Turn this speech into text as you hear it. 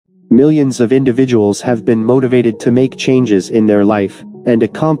millions of individuals have been motivated to make changes in their life and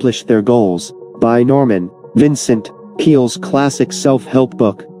accomplish their goals. By Vincent, Peale's classic self-help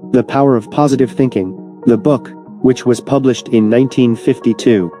book, The Power of Positive Thinking. The book, which was published in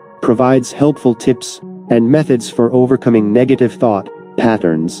 1952, provides helpful tips and methods for overcoming negative thought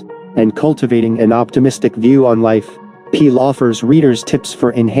patterns and cultivating an optimistic view on life. Peale offers readers tips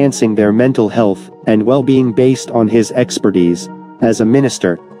for enhancing their mental health and well-being based on his expertise as a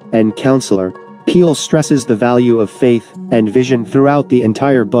minister and counselor. Peale stresses the value of faith and vision throughout the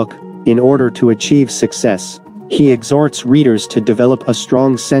entire book. In order to achieve success, he exhorts readers to develop a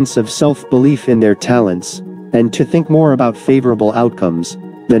strong sense of self-belief in their talents and to think more about favorable outcomes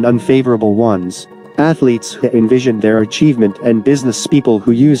than unfavorable ones. Athletes who envisioned their achievement and business people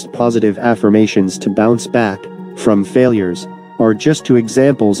who used positive affirmations to bounce back from failures are just two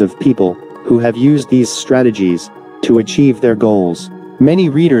examples of people who have used these strategies to achieve their goals. Many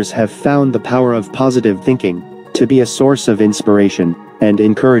readers have found the power of positive thinking to be a source of inspiration and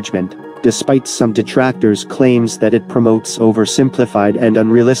encouragement, despite some detractors' claims that it promotes oversimplified and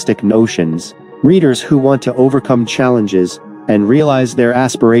unrealistic notions. Readers who want to overcome challenges and realize their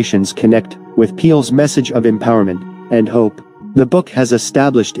aspirations connect with Peale's message of empowerment and hope. The book has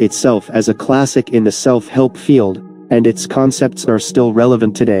established itself as a classic in the self-help field, and its concepts are still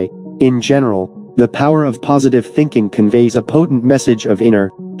relevant today. In general, The Power of Positive Thinking conveys a potent message of inner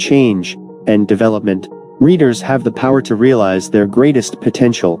change and development. Readers have the power to realize their greatest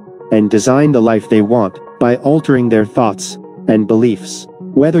potential and design the life they want by altering their thoughts and beliefs.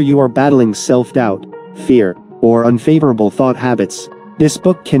 Whether you are battling self-doubt, fear, or unfavorable thought habits, this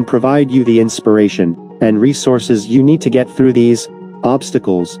book can provide you the inspiration and resources you need to get through these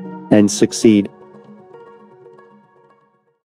obstacles and succeed.